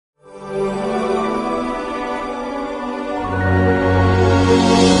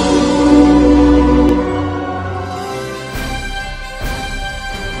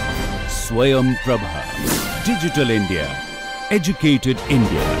Swayam Prabha. Digital India. Educated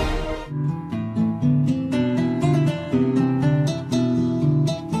India.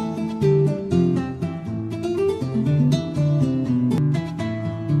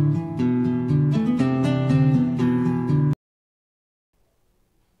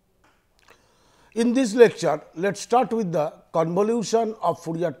 In this lecture, let us start with the convolution of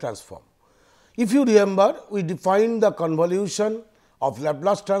Fourier transform. If you remember, we defined the convolution of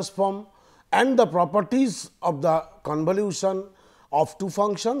Laplace transform and the properties of the convolution of two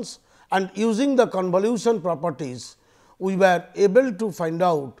functions, and using the convolution properties, we were able to find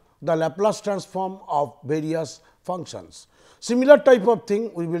out the Laplace transform of various functions. Similar type of thing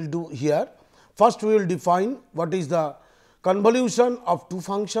we will do here. First, we will define what is the convolution of two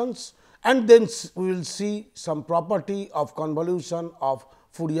functions, and then we will see some property of convolution of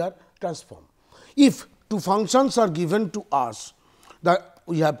Fourier transform. If two functions are given to us,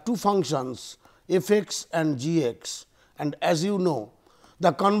 we have two functions f x and g x, and as you know,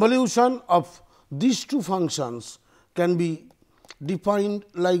 the convolution of these two functions can be defined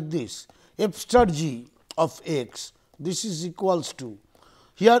like this: f star g of x, this is equals to,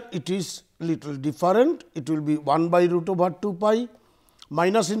 here it is little different, it will be 1 by root over 2 pi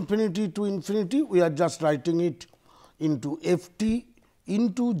minus infinity to infinity, we are just writing it into f t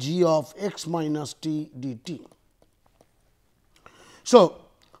into g of x minus t dt. So,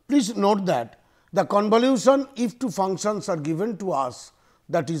 please note that the convolution, if two functions are given to us,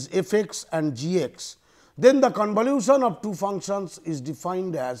 that is f x and g x, then the convolution of two functions is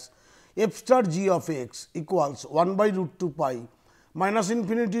defined as f star g of x equals 1 by root 2 pi minus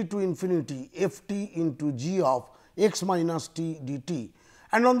infinity to infinity f t into g of x minus t dt.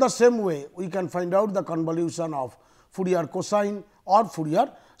 And on the same way, we can find out the convolution of Fourier cosine or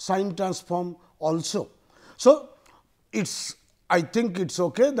Fourier sine transform also. So, I think it is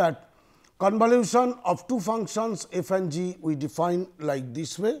okay that convolution of two functions f and g we define like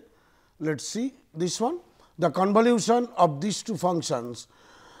this way. Let us see this one. The convolution of these two functions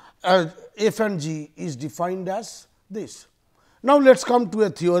f and g is defined as this. Now, let us come to a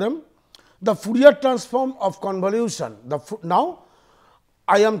theorem. The Fourier transform of convolution. Now,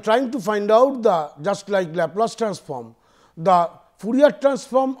 I am trying to find out the, just like Laplace transform, the Fourier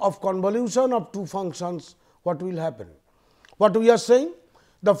transform of convolution of two functions, what will happen? What we are saying?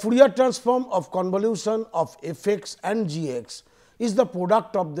 The Fourier transform of convolution of f x and g x is the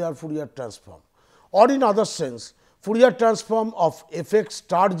product of their Fourier transform, or in other sense, Fourier transform of f x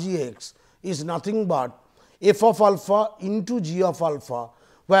star g x is nothing but f of alpha into g of alpha,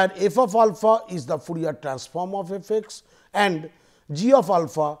 where f of alpha is the Fourier transform of f x and g of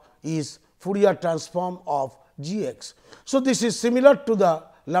alpha is Fourier transform of g x. So, this is similar to the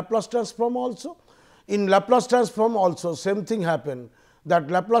Laplace transform also. In Laplace transform also same thing happen, that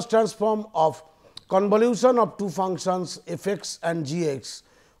Laplace transform of convolution of two functions f x and g x,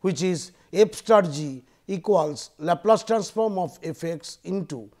 which is f star g equals Laplace transform of f x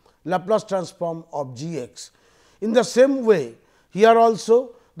into Laplace transform of g x. In the same way, here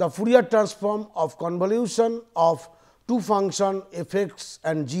also the Fourier transform of convolution of two function f x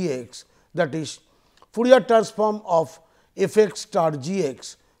and g x, that is Fourier transform of f x star g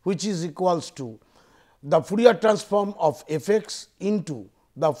x, which is equals to the Fourier transform of f x into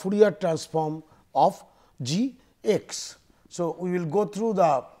the Fourier transform of g x. So, we will go through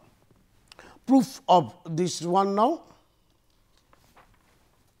the proof of this one now.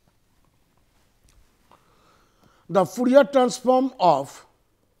 The Fourier transform of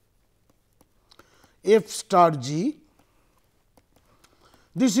f star g,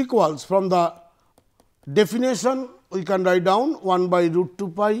 this equals, from the definition we can write down 1 by root 2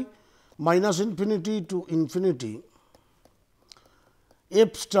 pi minus infinity to infinity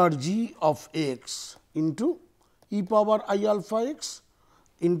f star g of x into e power I alpha x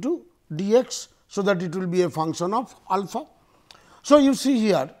into dx. So, that it will be a function of alpha. So, you see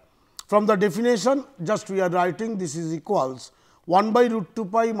here from the definition, just we are writing this is equals 1 by root 2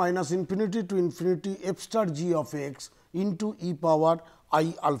 pi minus infinity to infinity f star g of x into e power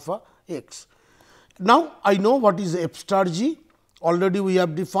I alpha x. Now, I know what is f star g, already we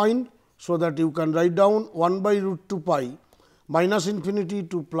have defined. So, that you can write down 1 by root 2 pi minus infinity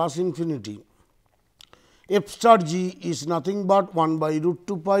to plus infinity f star g is nothing but 1 by root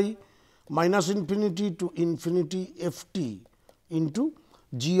 2 pi minus infinity to infinity f t into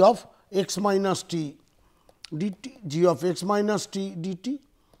g of x minus t dt, g of x minus t dt,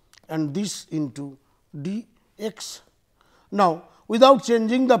 and this into dx. Now, without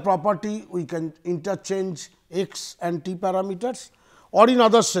changing the property, we can interchange x and t parameters, or in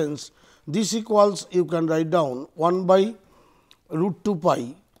other sense, this equals, you can write down 1 by root 2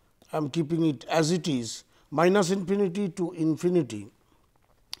 pi I am keeping it as it is, minus infinity to infinity.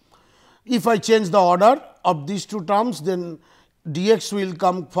 If I change the order of these two terms, then dx will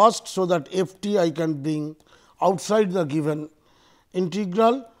come first. So, that f t I can bring outside the given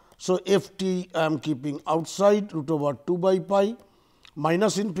integral. So, f t I am keeping outside root over 2 by pi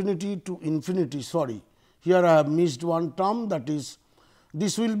minus infinity to infinity. Sorry, here I have missed one term, that is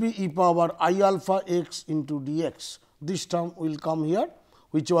this will be e power I alpha x into dx. This term will come here,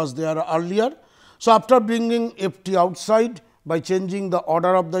 which was there earlier. So, after bringing f t outside by changing the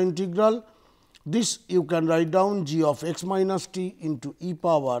order of the integral, this you can write down g of x minus t into e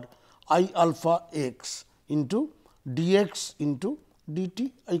power I alpha x into dx into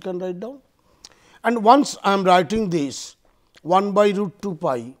dt I can write down. And once I am writing this 1 by root 2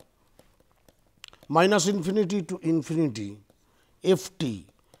 pi minus infinity to infinity f t.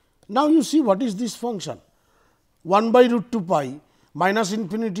 Now, you see what is this function 1 by root 2 pi minus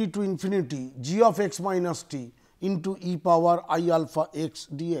infinity to infinity g of x minus t into e power I alpha x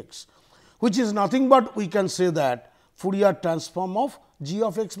dx, which is nothing but we can say that Fourier transform of g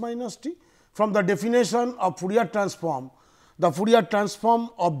of x minus t. From the definition of Fourier transform, the Fourier transform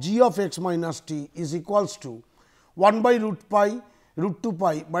of g of x minus t is equals to 1 by root 2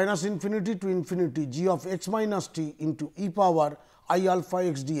 pi minus infinity to infinity g of x minus t into e power I alpha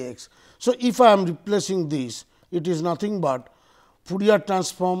x dx. So, if I am replacing this, it is nothing but Fourier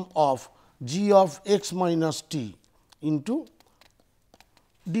transform of g of x minus t into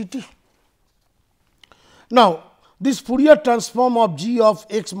dt. Now, this Fourier transform of g of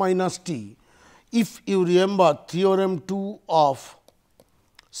x minus t, if you remember theorem 2 of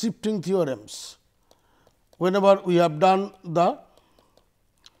shifting theorems, whenever we have done the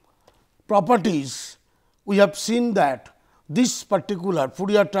properties, we have seen that this particular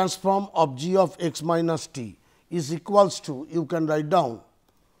Fourier transform of g of x minus t is equals to, you can write down.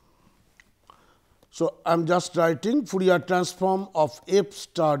 So, I am just writing Fourier transform of f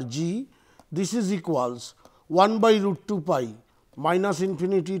star g, this is equals 1 by root 2 pi minus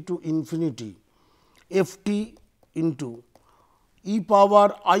infinity to infinity f t into e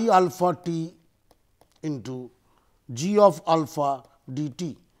power I alpha t into g of alpha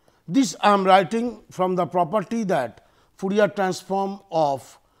dt. This I am writing from the property that Fourier transform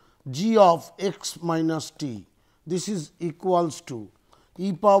of g of x minus t, this is equals to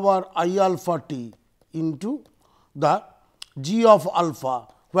e power I alpha t into the g of alpha,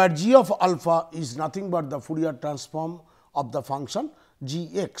 where g of alpha is nothing but the Fourier transform of the function g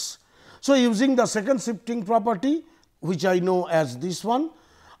x. So, using the second shifting property, which I know as this one,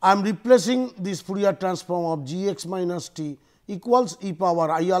 I am replacing this Fourier transform of g x minus t equals e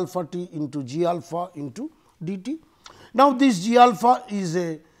power I alpha t into g alpha into dt. Now, this g alpha is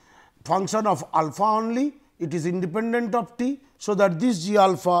a function of alpha only, it is independent of t. So, that this g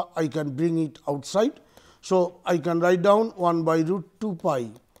alpha I can bring it outside. So, I can write down 1 by root 2 pi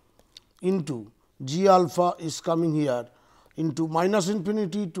into g alpha is coming here into minus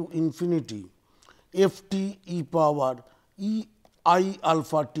infinity to infinity f t e power e I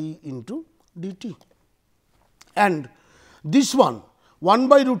alpha t into dt. And this one 1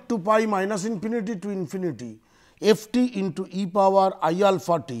 by root 2 pi minus infinity to infinity f t into e power I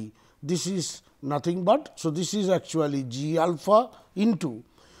alpha t, this is nothing but. So, this is actually g alpha into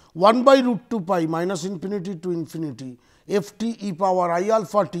 1 by root 2 pi minus infinity to infinity f t e power I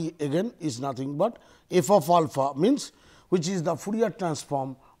alpha t, again is nothing but f of alpha, means which is the Fourier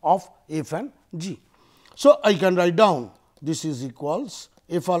transform of f and g. So, I can write down this is equals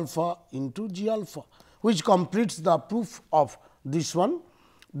f alpha into g alpha, which completes the proof of this one,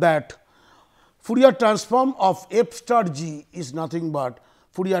 that Fourier transform of f star g is nothing but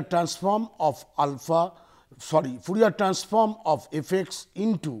Fourier transform of alpha, sorry, Fourier transform of f x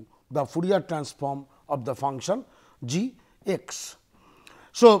into the Fourier transform of the function g x.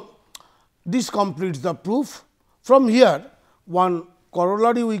 So, this completes the proof. From here, one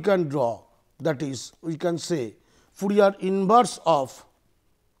corollary we can draw, that is, we can say Fourier inverse of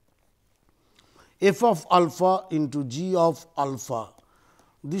f of alpha into g of alpha,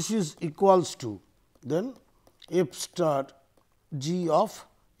 this is equals to then f star g of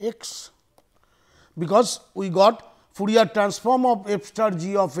x, because we got Fourier transform of f star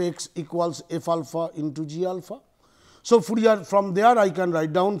g of x equals f alpha into g alpha. So, Fourier, from there I can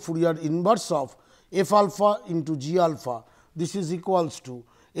write down Fourier inverse of f alpha into g alpha, this is equals to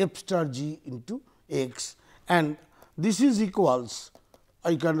f star g into x, and this is equals,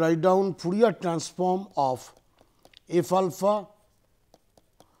 I can write down Fourier transform of f alpha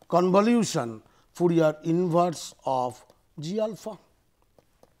convolution Fourier inverse of g alpha.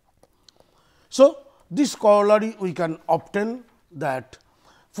 So, this corollary we can obtain that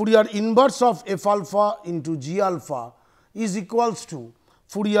Fourier inverse of f alpha into g alpha is equals to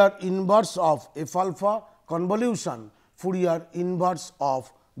Fourier inverse of f alpha convolution Fourier inverse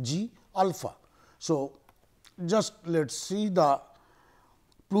of g alpha. So, just let us see the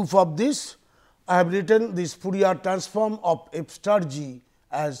proof of this. I have written this Fourier transform of f star g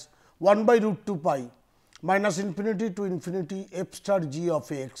as 1 by root 2 pi minus infinity to infinity f star g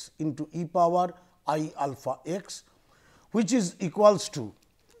of x into e power I alpha x, which is equals to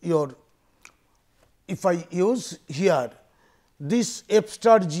your, if I use here this f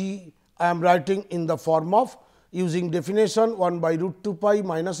star g, I am writing in the form of using definition 1 by root 2 pi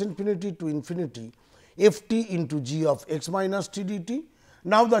minus infinity to infinity f t into g of x minus t dt.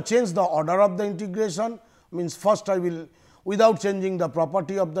 Now, the change the order of the integration means first I will, without changing the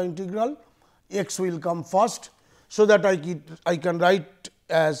property of the integral, x will come first. So, that I can write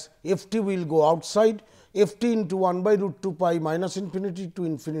as f t will go outside, f t into 1 by root 2 pi minus infinity to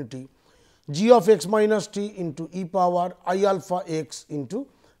infinity g of x minus t into e power I alpha x into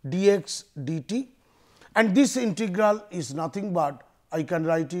dx dt, and this integral is nothing but I can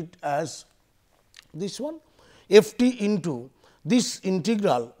write it as this one f t into this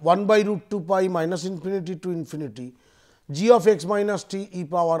integral 1 by root 2 pi minus infinity to infinity g of x minus t e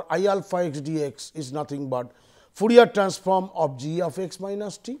power I alpha x dx is nothing but Fourier transform of g of x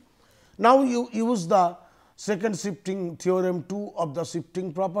minus t. Now, you use the second shifting theorem 2 of the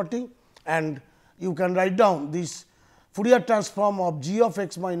shifting property, and you can write down this Fourier transform of g of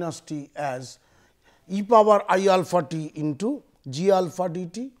x minus t as e power I alpha t into g alpha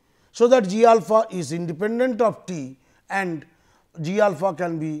dt. So, that g alpha is independent of t and g alpha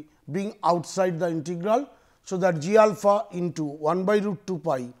can be bring outside the integral. So, that g alpha into 1 by root 2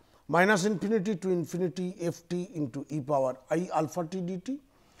 pi minus infinity to infinity f t into e power I alpha t dt,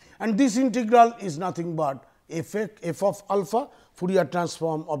 and this integral is nothing but f of alpha Fourier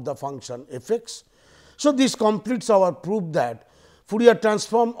transform of the function f x. So, this completes our proof that Fourier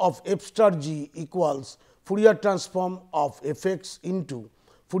transform of f star g equals Fourier transform of f x into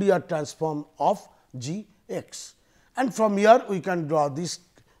Fourier transform of g x. And from here we can draw this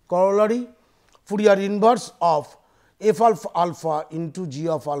corollary Fourier inverse of f alpha alpha into g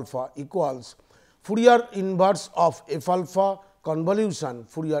of alpha equals Fourier inverse of f alpha convolution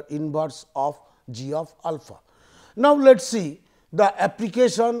Fourier inverse of g of alpha. Now, let us see the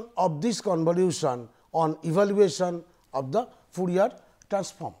application of this convolution on evaluation of the Fourier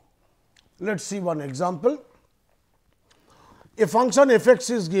transform. Let us see one example. A function f x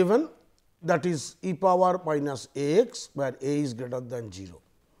is given, that is e power minus a x, where a is greater than 0.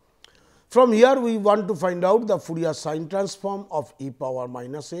 From here we want to find out the Fourier sine transform of e power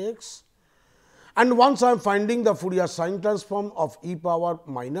minus a x, and once I am finding the Fourier sine transform of e power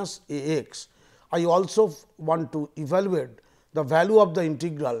minus a x, I also want to evaluate the value of the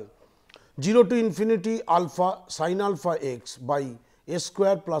integral 0 to infinity alpha sin alpha x by a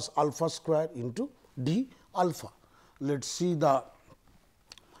square plus alpha square into d alpha. Let us see the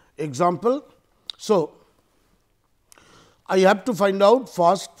example. So, I have to find out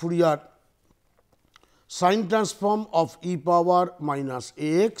first Fourier sine transform of e power minus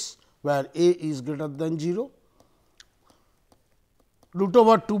a x, where a is greater than 0, root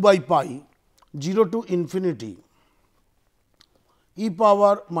over 2 by pi 0 to infinity e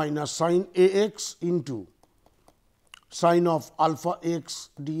power minus sin a x into sin of alpha x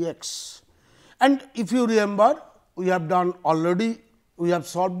dx. And if you remember, we have done already, we have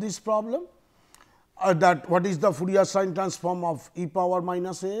solved this problem, that what is the Fourier sine transform of e power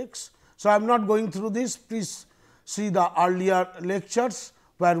minus a x. So, I am not going through this, please see the earlier lectures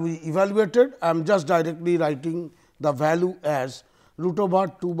where we evaluated. I am just directly writing the value as root over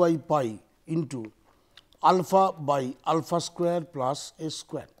 2 by pi into alpha by alpha square plus a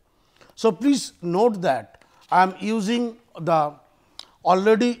square. So, please note that I am using the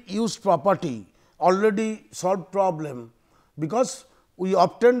already used property, already solved problem, because we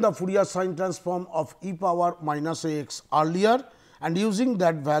obtained the Fourier sine transform of e power minus a x earlier, and using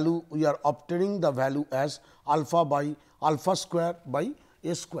that value we are obtaining the value as alpha by alpha square by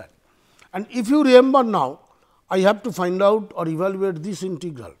a square. And if you remember now, I have to find out or evaluate this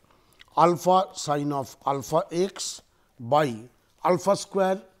integral alpha sin of alpha x by alpha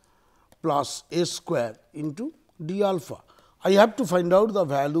square plus a square into d alpha. I have to find out the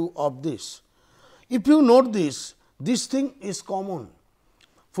value of this. If you note this thing is common.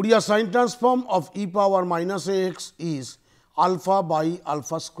 Fourier sine transform of e power minus a x is alpha by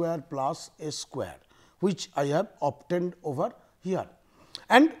alpha square plus a square, which I have obtained over here.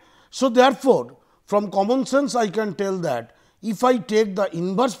 And so, therefore, from common sense I can tell that if I take the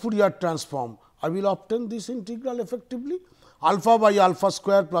inverse Fourier transform, I will obtain this integral effectively. alpha by alpha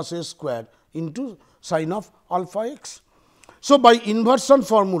square plus a square into sin of alpha x. So, by inversion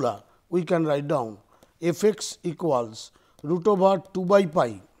formula we can write down f x equals root over 2 by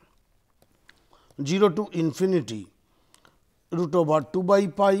pi 0 to infinity root over 2 by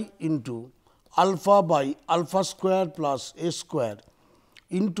pi into alpha by alpha square plus a square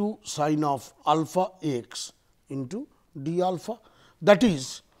into sin of alpha x into d alpha. That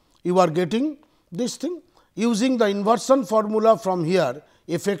is, you are getting this thing using the inversion formula from here.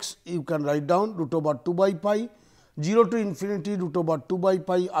 F x you can write down root over 2 by pi 0 to infinity root over 2 by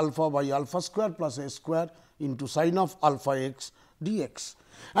pi alpha by alpha square plus a square into sin of alpha x dx.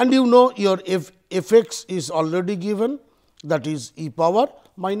 And you know your f x is already given, that is e power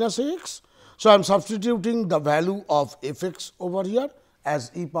minus a x. So, I am substituting the value of f x over here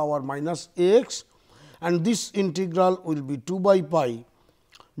as e power minus a x, and this integral will be 2 by pi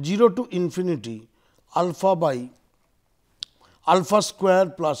 0 to infinity alpha by alpha square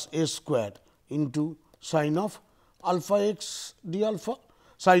plus a square into sin of alpha x d alpha,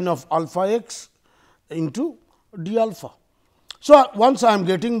 sin of alpha x into d alpha. So, once I am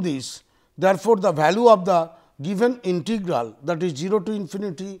getting this, therefore, the value of the given integral, that is 0 to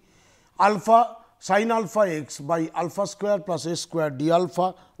infinity alpha sin alpha x by alpha square plus a square d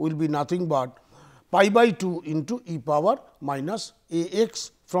alpha will be nothing but pi by 2 into e power minus a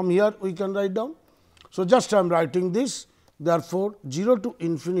x. From here we can write down. So, just I am writing this, therefore, 0 to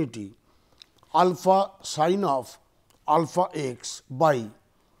infinity alpha sin of alpha x by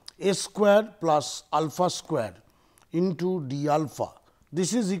a square plus alpha square into d alpha.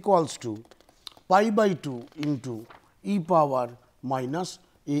 This is equals to pi by 2 into e power minus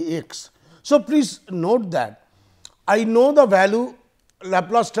a x. So, please note that I know the value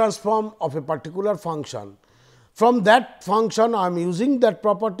Laplace transform of a particular function. From that function I am using that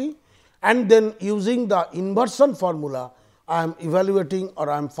property, and then using the inversion formula I am evaluating or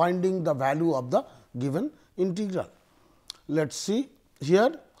I am finding the value of the given integral. Let us see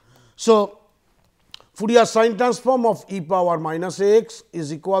here. So, Fourier sine transform of e power minus a x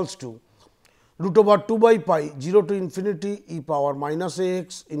is equals to root over 2 by pi 0 to infinity e power minus a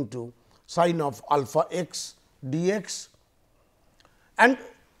x into sin of alpha x dx, and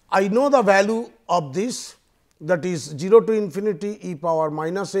I know the value of this, that is 0 to infinity e power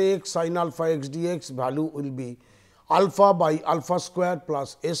minus a x sin alpha x dx value will be alpha by alpha square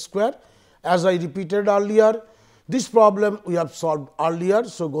plus a square. As I repeated earlier, this problem we have solved earlier.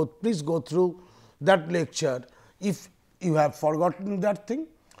 So, please go through that lecture if you have forgotten that thing.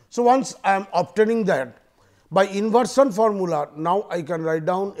 So, once I am obtaining that by inversion formula, now I can write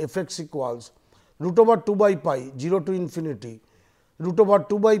down f x equals root over 2 by pi 0 to infinity root over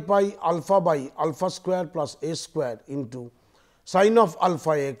 2 by pi alpha by alpha square plus a square into sin of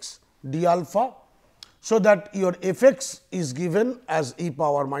alpha x d alpha. So, that your f x is given as e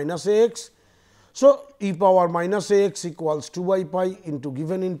power minus a x. So, e power minus a x equals 2 by pi into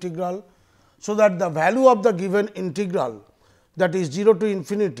given integral. So, that the value of the given integral, that is 0 to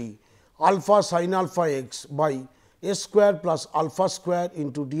infinity alpha sin alpha x by a square plus alpha square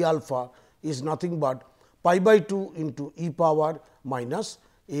into d alpha is nothing but pi by 2 into e power minus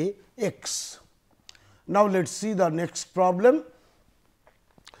a x. Now, let us see the next problem.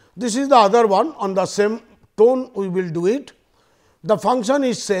 This is the other one, on the same tone we will do it. The function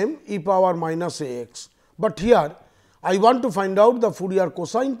is same e power minus a x, but here I want to find out the Fourier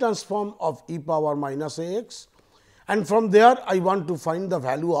cosine transform of e power minus a x, and from there I want to find the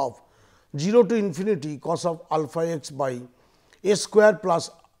value of 0 to infinity cos of alpha x by a square plus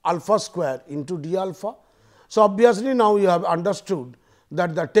alpha square into d alpha. So, obviously, now you have understood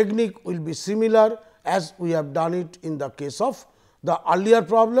that the technique will be similar as we have done it in the case of the earlier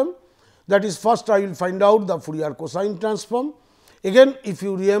problem. That is, first I will find out the Fourier cosine transform. Again, if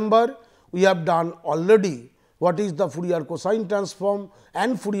you remember, we have done already what is the Fourier cosine transform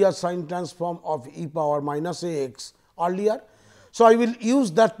and Fourier sine transform of e power minus a x earlier. So, I will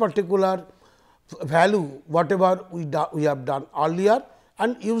use that particular value whatever we have done earlier,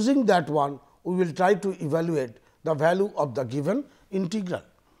 and using that one we will try to evaluate the value of the given integral.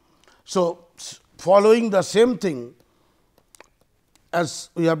 So, following the same thing as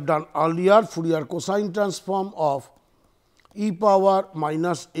we have done earlier, Fourier cosine transform of e power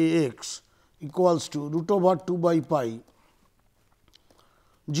minus a x equals to root over 2 by pi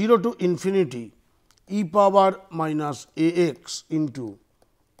 0 to infinity e power minus a x into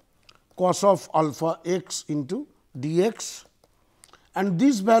cos of alpha x into dx, and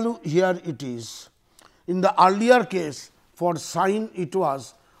this value here it is. In the earlier case for sine it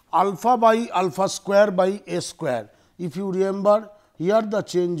was alpha by alpha square by a square. If you remember, here the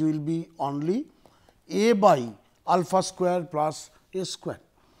change will be only a by alpha square plus a square.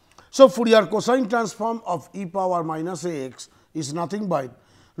 So, Fourier cosine transform of e power minus a x is nothing but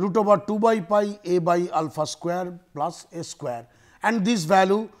root over 2 by pi a by alpha square plus a square, and this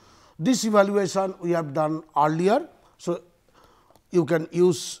value, this evaluation we have done earlier. So, you can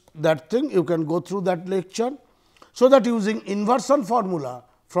use that thing, you can go through that lecture. So, that using inversion formula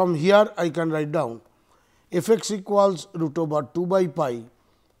from here I can write down f x equals root over 2 by pi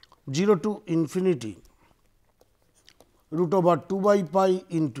 0 to infinity root over 2 by pi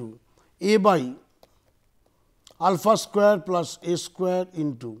into a by alpha square plus a square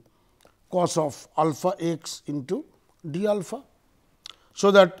into cos of alpha x into d alpha.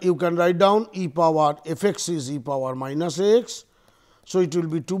 So, that you can write down e power f x is e power minus a x. So, it will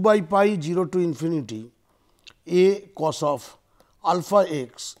be 2 by pi 0 to infinity a cos of alpha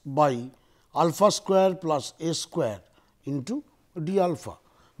x by alpha square plus a square into d alpha.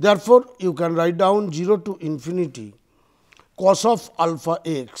 Therefore, you can write down 0 to infinity cos of alpha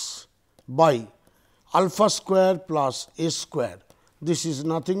x by alpha square plus a square. This is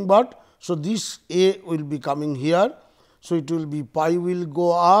nothing but, so this a will be coming here. So, it will be pi will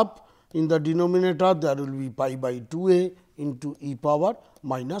go up in the denominator, there will be pi by 2 a into e power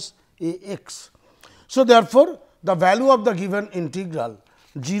minus a x. So, therefore, the value of the given integral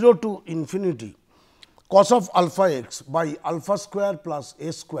 0 to infinity cos of alpha x by alpha square plus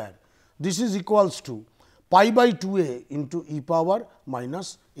a square, this is equals to pi by 2 a into e power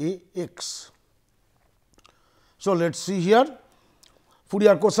minus a x. So, let us see here,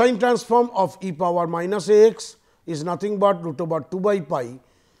 Fourier cosine transform of e power minus a x is nothing but root over 2 by pi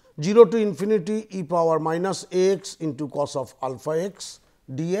 0 to infinity e power minus a x into cos of alpha x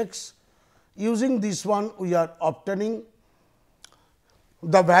dx. Using this one, we are obtaining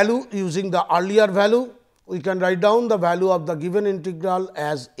the value using the earlier value. We can write down the value of the given integral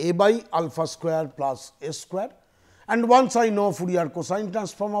as a by alpha square plus a square. And once I know Fourier cosine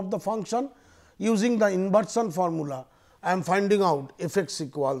transform of the function, using the inversion formula, I am finding out f x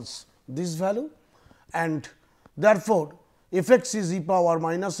equals this value, and therefore, f x is e power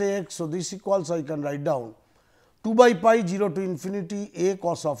minus a x. So, this equals I can write down 2 by pi 0 to infinity a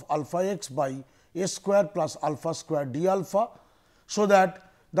cos of alpha x by a square plus alpha square d alpha. So,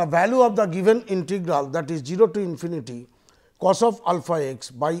 that the value of the given integral, that is 0 to infinity cos of alpha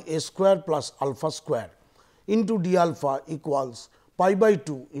x by a square plus alpha square into d alpha equals pi by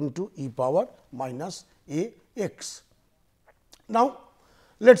 2 into e power minus a x. Now,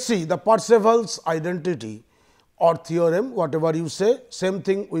 let us see the Parseval's identity or theorem, whatever you say, same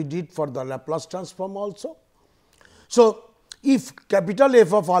thing we did for the Laplace transform also. So, if capital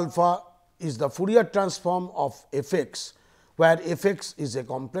F of alpha is the Fourier transform of f x, where f x is a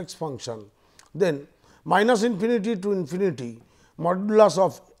complex function, then minus infinity to infinity modulus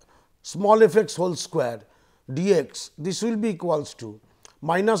of small f x whole square dx, this will be equals to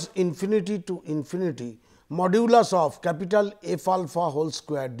minus infinity to infinity modulus of capital F alpha whole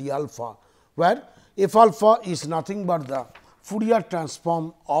square d alpha, where f alpha is nothing but the Fourier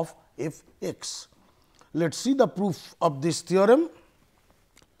transform of f x. Let us see the proof of this theorem.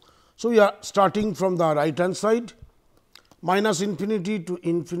 So, we are starting from the right hand side, minus infinity to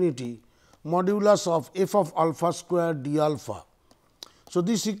infinity modulus of f of alpha square d alpha. So,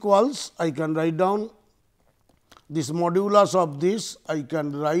 this equals, I can write down this modulus of this, I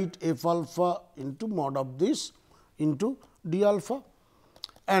can write f alpha into mod of this into d alpha,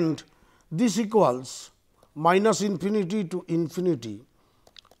 and this equals minus infinity to infinity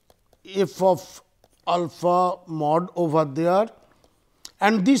f of alpha mod over there,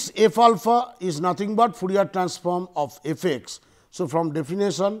 and this f alpha is nothing but Fourier transform of f x. So, from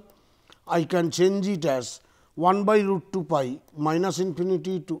definition I can change it as 1 by root 2 pi minus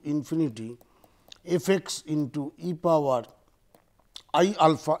infinity to infinity f x into e power I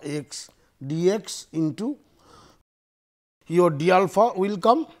alpha x dx into your d alpha will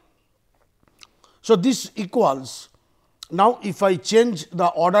come. So, this equals, now if I change the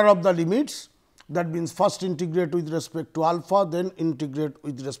order of the limits, that means first integrate with respect to alpha, then integrate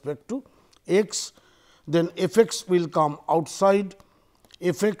with respect to x, then f x will come outside,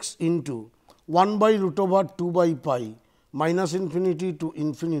 f x into 1 by root over 2 by pi minus infinity to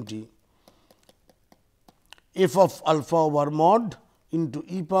infinity f of alpha over mod into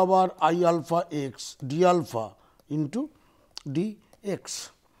e power I alpha x d alpha into d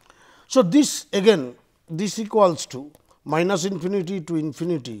x. So, this again this equals to minus infinity to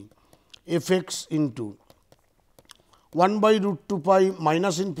infinity f x into 1 by root 2 pi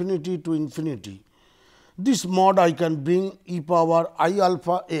minus infinity to infinity. This mod I can bring e power I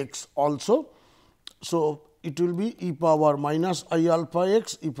alpha x also. So, it will be e power minus I alpha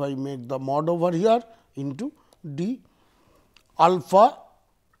x if I make the mod over here into d alpha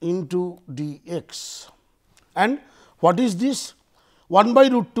into dx. And what is this? 1 by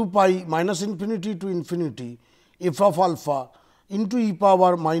root 2 pi minus infinity to infinity f of alpha into e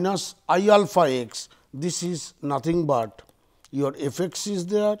power minus I alpha x. This is nothing but your f x is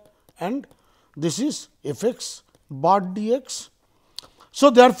there and this is f x bar dx. So,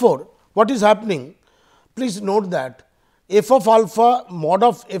 therefore, what is happening? Please note that f of alpha, mod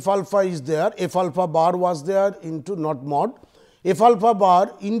of f alpha is there, f alpha bar was there into not mod, f alpha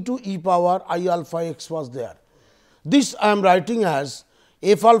bar into e power I alpha x was there. This I am writing as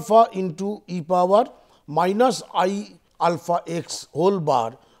f alpha into e power minus I alpha x whole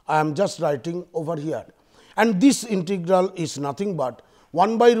bar, I am just writing over here. And this integral is nothing but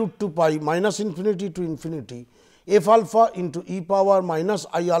 1 by root 2 pi minus infinity to infinity f alpha into e power minus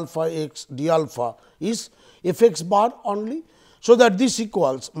I alpha x d alpha is f x bar only. So, that this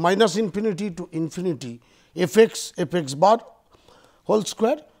equals minus infinity to infinity f x bar whole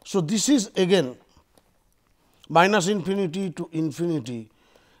square. So, this is again minus infinity to infinity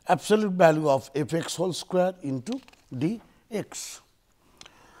absolute value of f x whole square into d x.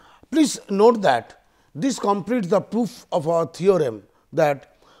 Please note that this completes the proof of our theorem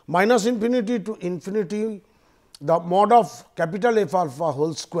that minus infinity to infinity the mod of capital F alpha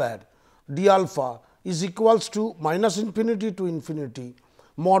whole square d alpha is equals to minus infinity to infinity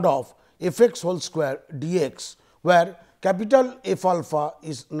mod of f x whole square dx, where capital F alpha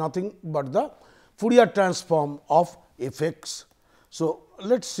is nothing but the Fourier transform of f x. So,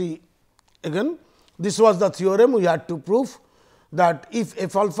 let us see again, this was the theorem we had to prove that if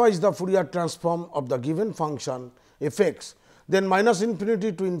f alpha is the Fourier transform of the given function f x, then minus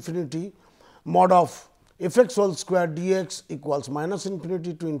infinity to infinity mod of f x whole square dx equals minus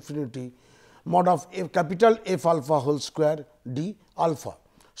infinity to infinity mod of capital F alpha whole square d alpha.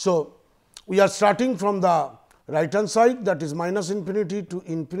 So, we are starting from the right hand side, that is minus infinity to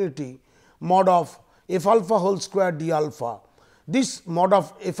infinity mod of f alpha whole square d alpha. This mod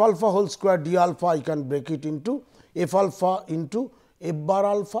of f alpha whole square d alpha I can break it into f alpha into f bar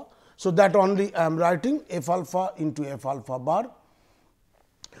alpha. So, that only I am writing f alpha into f alpha bar.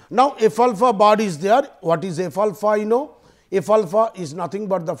 Now, f alpha bar is there. What is f alpha? I know f alpha is nothing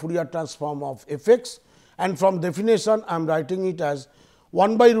but the Fourier transform of f x, and from definition I am writing it as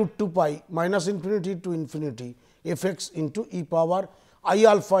 1 by root 2 pi minus infinity to infinity f x into e power I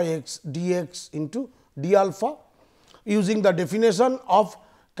alpha x dx into d alpha, using the definition of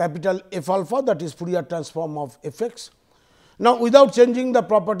capital F alpha, that is Fourier transform of f x. Now, without changing the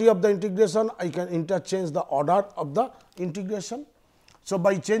property of the integration, I can interchange the order of the integration. So,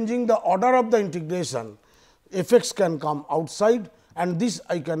 by changing the order of the integration, f x can come outside, and this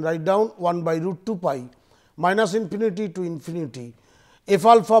I can write down 1 by root 2 pi minus infinity to infinity f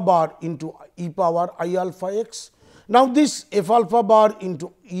alpha bar into e power I alpha x. Now, this f alpha bar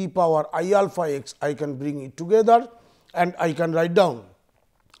into e power I alpha x I can bring it together, and I can write down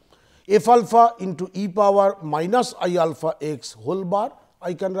f alpha into e power minus I alpha x whole bar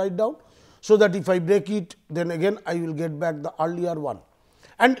I can write down. So, that if I break it, then again I will get back the earlier one.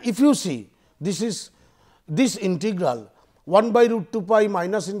 And if you see, this is this integral 1 by root 2 pi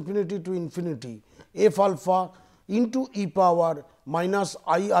minus infinity to infinity f alpha into e power minus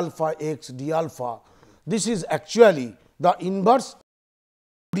I alpha x d alpha. This is actually the inverse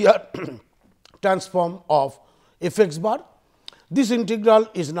Fourier transform of f x bar. This integral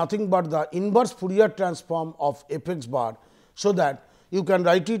is nothing but the inverse Fourier transform of f x bar. So, that you can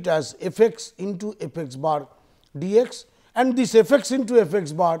write it as f x into f x bar dx, and this f x into f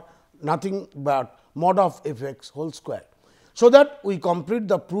x bar nothing but mod of f x whole square. So, that we complete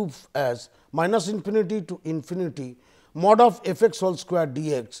the proof as minus infinity to infinity mod of f x whole square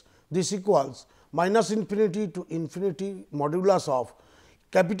dx, this equals minus infinity to infinity modulus of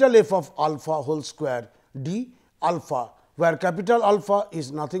capital F of alpha whole square d alpha, where capital alpha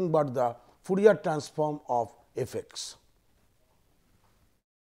is nothing but the Fourier transform of f x.